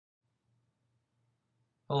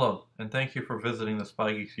Hello, and thank you for visiting the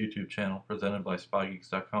Geeks YouTube channel presented by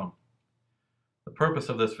SpyGeeks.com. The purpose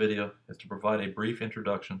of this video is to provide a brief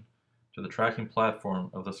introduction to the tracking platform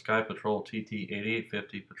of the Sky Patrol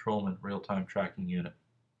TT8850 Patrolman Real-Time Tracking Unit.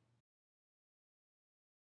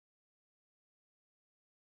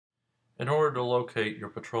 In order to locate your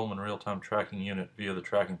Patrolman Real-Time Tracking Unit via the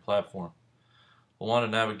tracking platform, we'll want to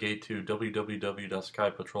navigate to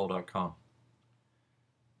www.skypatrol.com.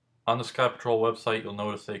 On the Sky Patrol website, you'll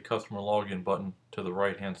notice a customer login button to the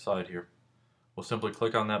right hand side here. We'll simply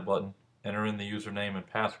click on that button, enter in the username and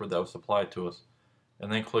password that was supplied to us,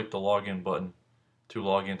 and then click the login button to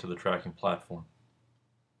log into the tracking platform.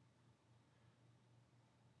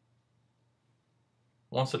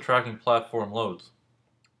 Once the tracking platform loads,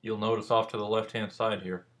 you'll notice off to the left hand side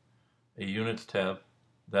here a Units tab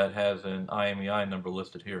that has an IMEI number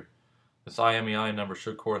listed here. This IMEI number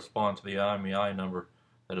should correspond to the IMEI number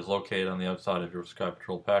that is located on the outside of your Sky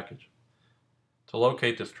Patrol package. To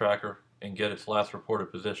locate this tracker and get its last reported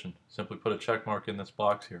position, simply put a check mark in this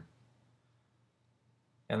box here.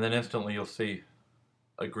 And then instantly you'll see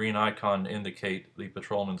a green icon indicate the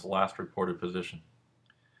patrolman's last reported position.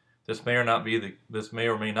 This may or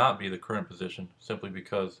may not be the current position, simply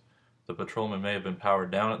because the patrolman may have been powered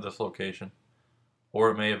down at this location,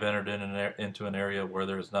 or it may have entered into an area where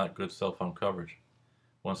there is not good cell phone coverage.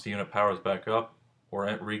 Once the unit powers back up or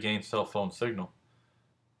regains cell phone signal,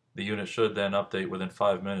 the unit should then update within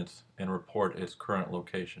 5 minutes and report its current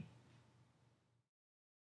location.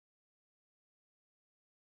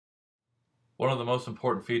 One of the most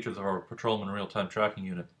important features of our Patrolman Real-Time Tracking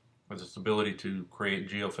Unit is its ability to create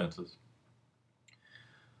geofences.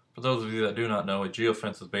 For those of you that do not know, a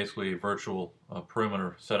geofence is basically a virtual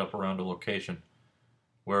perimeter set up around a location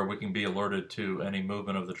where we can be alerted to any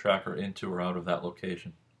movement of the tracker into or out of that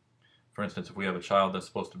location. For instance, if we have a child that's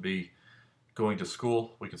supposed to be going to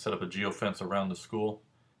school, we can set up a geofence around the school,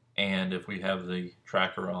 and if we have the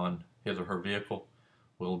tracker on his or her vehicle,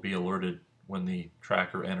 we'll be alerted when the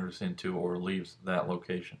tracker enters into or leaves that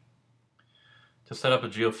location. To set up a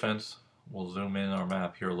geofence, we'll zoom in our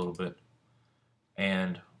map here a little bit,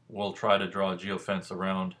 and we'll try to draw a geofence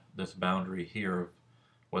around this boundary here of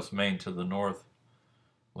West Main to the north,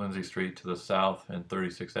 Lindsay Street to the south, and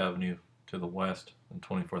 36th Avenue to the west, and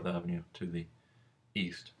 24th Avenue to the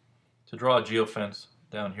east. To draw a geofence,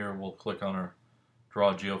 down here we'll click on our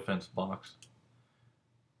Draw Geofence box.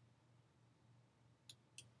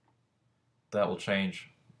 That will change,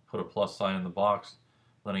 put a plus sign in the box,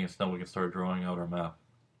 letting us know we can start drawing out our map.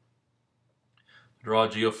 To draw a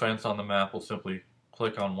geofence on the map, we'll simply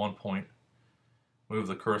click on one point, move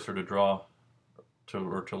the cursor to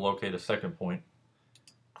locate a second point,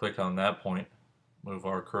 click on that point, move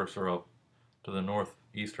our cursor up to the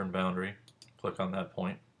northeastern boundary, click on that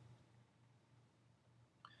point.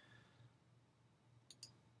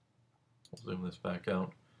 We'll zoom this back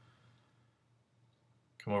out.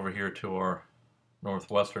 Come over here to our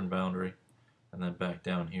northwestern boundary and then back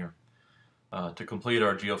down here. To complete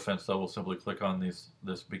our geofence, though, we'll simply click on this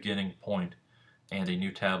beginning point and a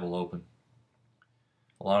new tab will open,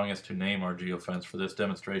 allowing us to name our geofence. For this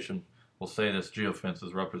demonstration, we'll say this geofence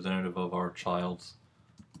is representative of our child's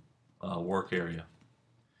work area.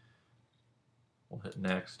 We'll hit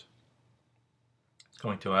next. It's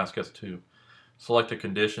going to ask us to select a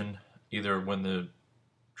condition, either when the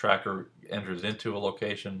tracker enters into a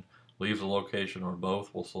location, leaves a location, or both.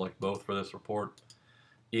 We'll select both for this report.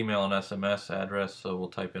 Email and SMS address, so we'll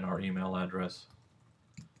type in our email address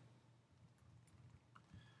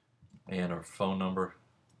and our phone number.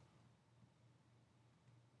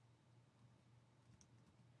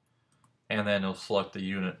 And then you'll select the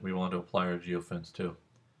unit we want to apply our geofence to.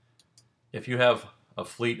 If you have a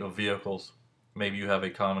fleet of vehicles, maybe you have a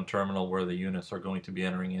common terminal where the units are going to be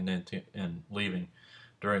entering into and leaving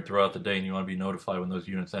throughout the day, and you want to be notified when those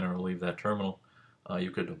units enter or leave that terminal,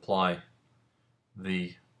 you could apply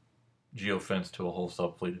the geofence to a whole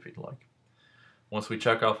subfleet if you'd like. Once we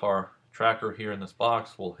check off our tracker here in this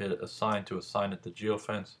box, we'll hit assign to assign it the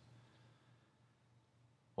geofence.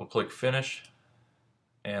 We'll click finish,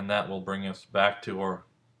 and that will bring us back to our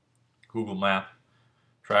Google Map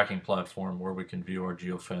tracking platform where we can view our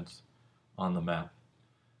geofence on the map.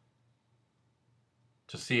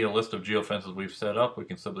 To see a list of geofences we've set up, we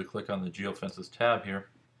can simply click on the Geofences tab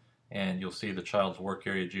here, and you'll see the child's work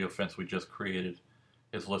area geofence we just created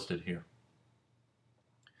is listed here.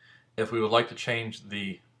 If we would like to change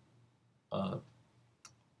the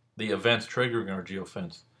events triggering our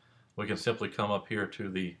geofence, we can simply come up here to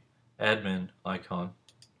the admin icon,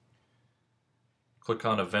 click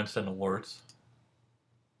on Events and Alerts,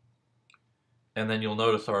 and then you'll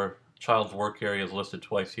notice our child's work area is listed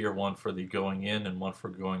twice here, one for the going in and one for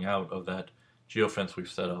going out of that geofence we've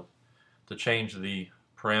set up. To change the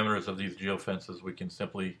parameters of these geofences, we can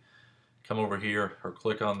simply come over here or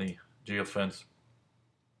click on the geofence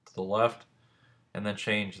to the left and then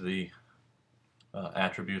change the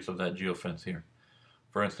attributes of that geofence here.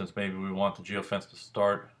 For instance, maybe we want the geofence to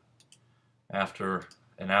start after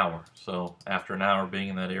an hour. So after an hour being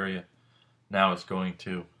in that area, now it's going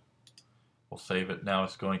to, we'll save it, now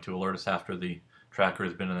it's going to alert us after the tracker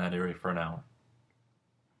has been in that area for an hour.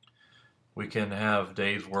 We can have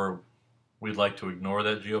days where we'd like to ignore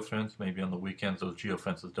that geofence. Maybe on the weekends those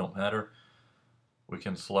geofences don't matter. We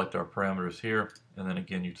can select our parameters here, and then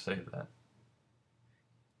again you'd save that.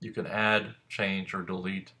 You can add, change, or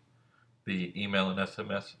delete the email and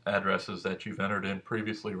SMS addresses that you've entered in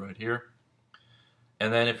previously right here.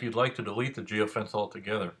 And then if you'd like to delete the geofence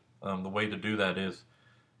altogether, the way to do that is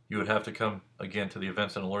you would have to come again to the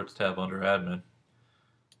Events and Alerts tab under Admin,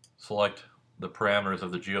 select the parameters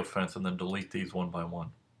of the geofence, and then delete these one by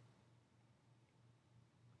one.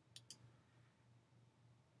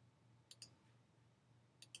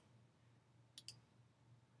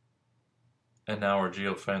 And now our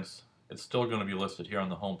geofence, it's still going to be listed here on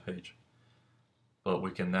the home page, but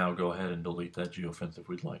we can now go ahead and delete that geofence if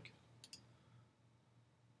we'd like.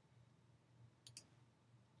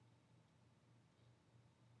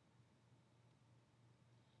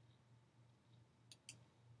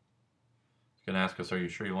 It's going to ask us, are you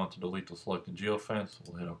sure you want to delete the selected geofence?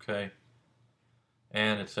 We'll hit OK.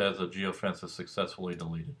 And it says the geofence is successfully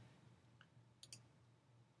deleted.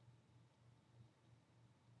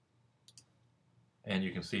 And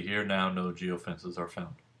you can see here now no geofences are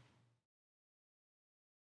found.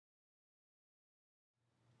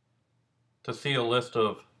 To see a list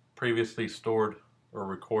of previously stored or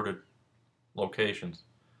recorded locations,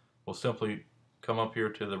 we'll simply come up here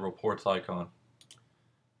to the reports icon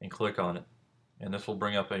and click on it, and this will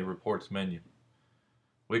bring up a reports menu.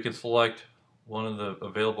 We can select one of the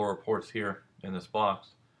available reports here in this box.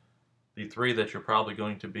 The three that you're probably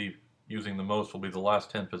going to be using the most will be the last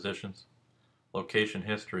 10 positions, location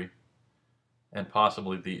history, and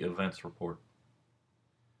possibly the events report.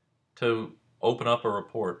 To open up a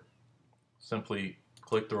report, simply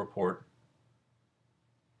click the report,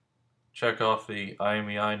 check off the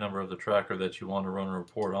IMEI number of the tracker that you want to run a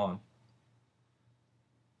report on.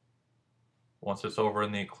 Once it's over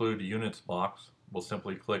in the Include Units box, we'll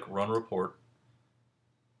simply click Run Report,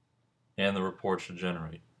 and the report should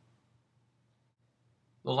generate.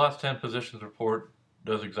 The last 10 positions report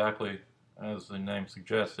does exactly as the name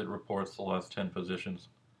suggests. It reports the last 10 positions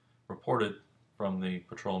reported from the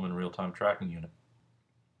Patrolman Real-Time Tracking Unit.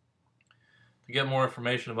 To get more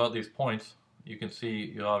information about these points, you can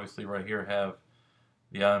see you obviously right here have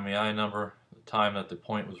the IMEI number, the time that the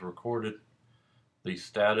point was recorded, the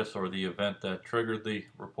status or the event that triggered the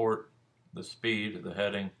report, the speed, the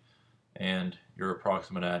heading, and your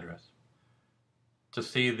approximate address. To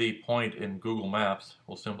see the point in Google Maps,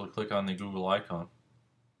 we'll simply click on the Google icon,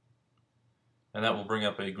 and that will bring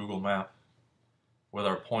up a Google map with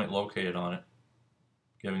our point located on it,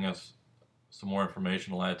 giving us some more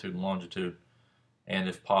information, latitude and longitude, and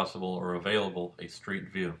if possible or available, a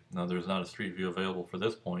street view. Now there's not a street view available for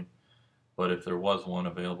this point, but if there was one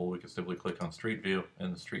available, we could simply click on Street View,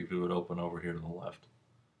 and the Street View would open over here to the left.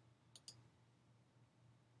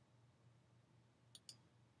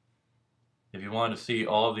 If you wanted to see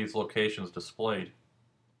all of these locations displayed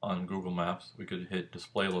on Google Maps, we could hit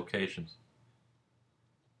Display Locations.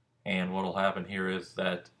 And what will happen here is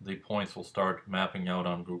that the points will start mapping out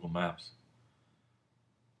on Google Maps.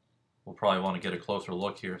 We'll probably want to get a closer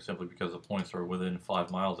look here simply because the points are within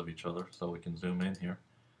 5 miles of each other, so we can zoom in here.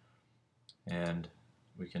 And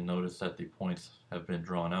we can notice that the points have been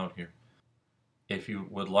drawn out here. If you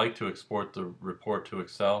would like to export the report to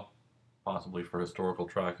Excel, possibly for historical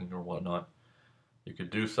tracking or whatnot, you could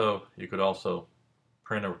do so. You could also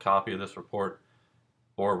print a copy of this report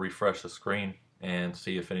or refresh the screen and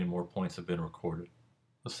see if any more points have been recorded.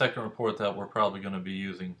 The second report that we're probably going to be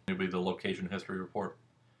using will be the location history report.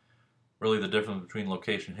 Really the difference between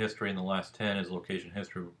location history and the last 10 is location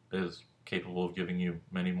history is capable of giving you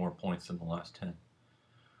many more points than the last 10.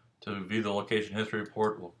 To view the location history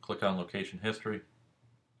report, we'll click on location history,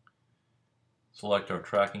 select our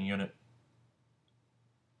tracking unit,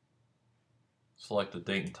 select the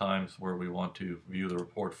date and times where we want to view the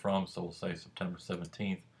report from, so we'll say September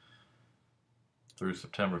 17th through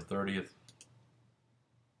September 30th.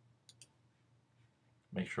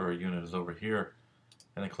 Make sure our unit is over here,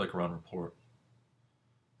 and then click Run Report.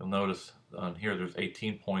 You'll notice on here there's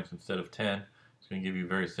 18 points instead of 10. It's going to give you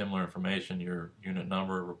very similar information: your unit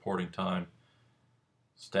number, reporting time,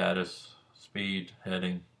 status, speed,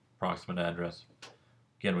 heading, approximate address.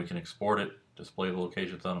 Again, we can export it, display the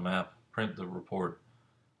locations on a map, print the report,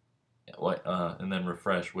 and then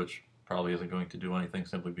refresh, which probably isn't going to do anything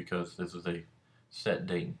simply because this is a set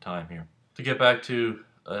date and time here. To get back to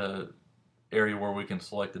an area where we can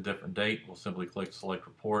select a different date, we'll simply click Select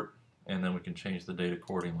Report, and then we can change the date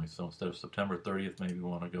accordingly. So instead of September 30th, maybe we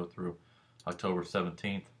want to go through October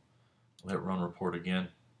 17th. We'll hit Run Report again,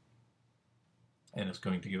 and it's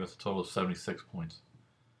going to give us a total of 76 points.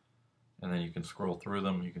 And then you can scroll through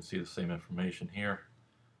them. You can see the same information here.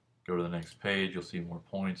 Go to the next page, you'll see more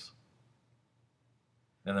points.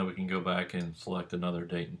 And then we can go back and select another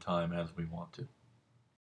date and time as we want to.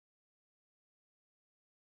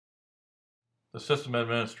 The System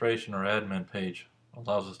Administration or Admin page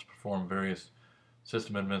allows us to perform various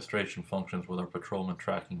system administration functions with our Patrolman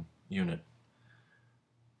tracking unit.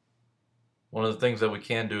 One of the things that we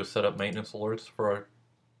can do is set up maintenance alerts for our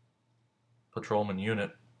Patrolman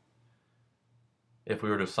unit. If we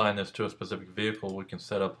were to assign this to a specific vehicle, we can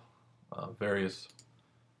set up various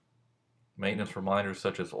maintenance reminders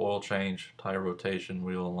such as oil change, tire rotation,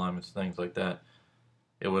 wheel alignments, things like that.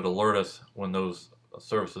 It would alert us when those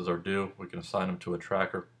services are due. We can assign them to a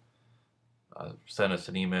tracker, send us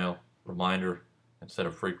an email reminder, and set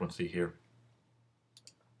a frequency here.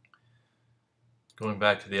 Going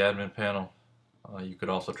back to the admin panel, you could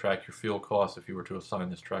also track your fuel costs if you were to assign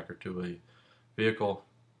this tracker to a vehicle.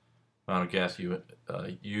 Amount of gas you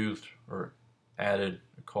used or added,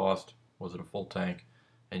 cost, was it a full tank,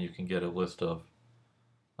 and you can get a list of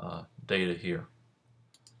data here.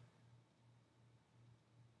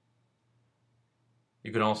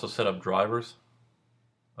 You can also set up drivers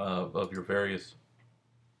of your various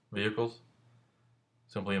vehicles.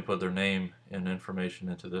 Simply input their name and information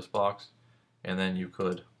into this box, and then you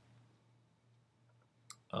could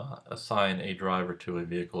assign a driver to a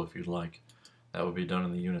vehicle if you'd like. That would be done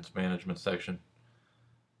in the units management section.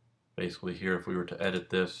 Basically here, if we were to edit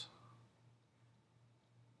this,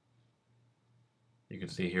 you can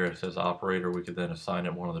see here it says operator. We could then assign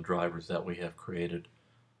it one of the drivers that we have created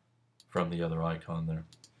from the other icon there.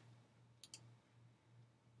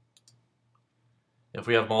 If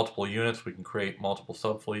we have multiple units, we can create multiple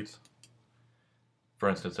subfleets. For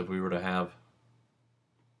instance, if we were to have,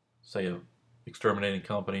 say, an exterminating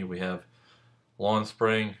company, we have lawn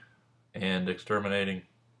spraying and exterminating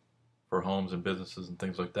for homes and businesses and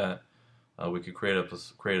things like that. We could create a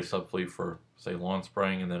subfleet for, say, lawn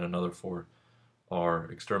spraying, and then another for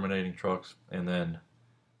our exterminating trucks, and then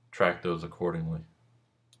track those accordingly.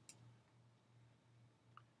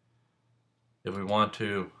 If we want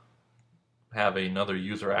to have another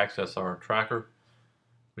user access our tracker,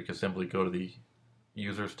 we can simply go to the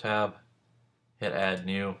Users tab, hit Add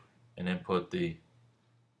New, and input the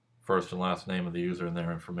first and last name of the user and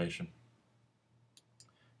their information.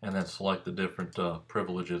 And then select the different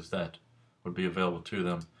privileges that would be available to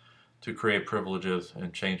them. To create privileges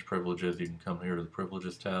and change privileges, you can come here to the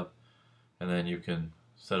Privileges tab, and then you can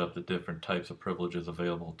set up the different types of privileges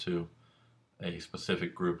available to a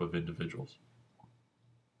specific group of individuals.